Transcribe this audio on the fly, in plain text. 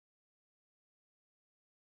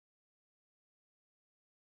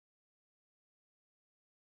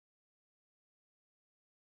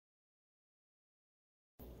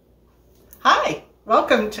Hi,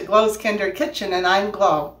 welcome to Glow's Kinder Kitchen, and I'm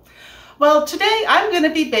Glow. Well, today I'm going to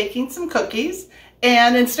be baking some cookies,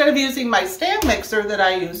 and instead of using my stand mixer that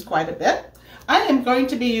I use quite a bit, I am going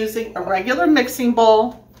to be using a regular mixing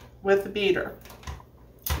bowl with a beater.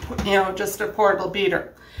 Just a portable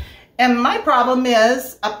beater. And my problem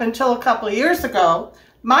is, up until a couple of years ago,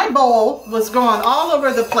 my bowl was going all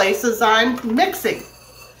over the place as I'm mixing.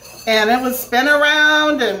 And it would spin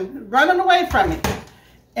around and running away from me.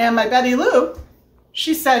 And my Betty Lou,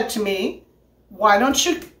 she said to me, why don't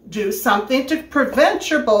you do something to prevent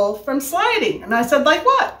your bowl from sliding? And I said, like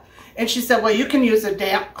what? And she said, well, you can use a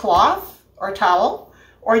damp cloth or towel,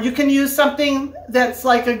 or you can use something that's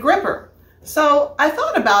like a gripper. So I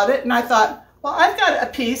thought about it, and I thought, well, I've got a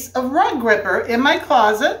piece of rug gripper in my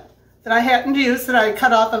closet that I hadn't used, that I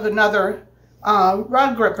cut off of another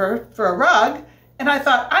rug gripper for a rug, and I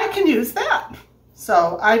thought I can use that.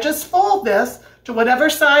 So I just fold this to whatever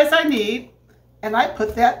size I need, and I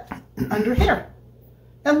put that under here.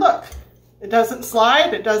 And look, it doesn't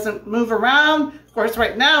slide, it doesn't move around. Of course,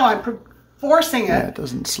 right now I'm forcing it. Yeah, it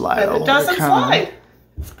doesn't slide. But it doesn't slide.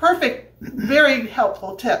 It's perfect, very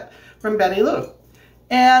helpful tip from Betty Lou.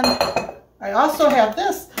 And I also have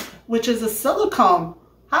this, which is a silicone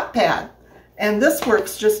hot pad. And this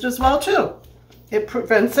works just as well too. It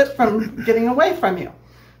prevents it from getting away from you.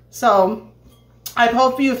 So I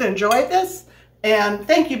hope you've enjoyed this. And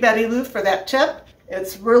thank you, Betty Lou, for that tip.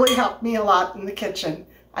 It's really helped me a lot in the kitchen.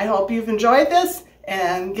 I hope you've enjoyed this,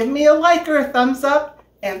 and give me a like or a thumbs up.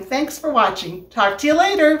 And thanks for watching. Talk to you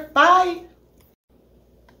later. Bye.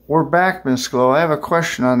 We're back, Miss Glow. I have a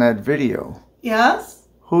question on that video. Yes?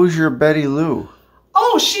 Who's your Betty Lou?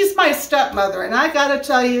 Oh, she's my stepmother, and I gotta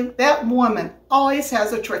tell you, that woman always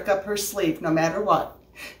has a trick up her sleeve, no matter what.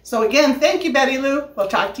 So again, thank you, Betty Lou. We'll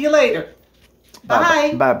talk to you later.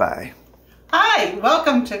 Bye. Bye-bye. Hi,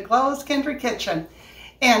 welcome to Glow's Kinder Kitchen.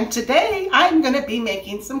 And today I'm going to be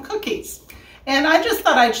making some cookies. And I just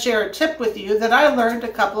thought I'd share a tip with you that I learned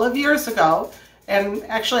a couple of years ago. And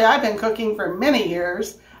actually I've been cooking for many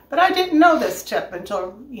years, but I didn't know this tip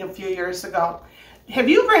until a few years ago. Have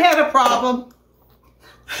you ever had a problem?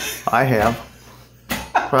 I have.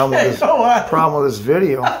 Problem with this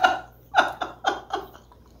video.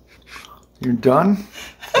 You're done?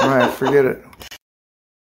 All right, forget it.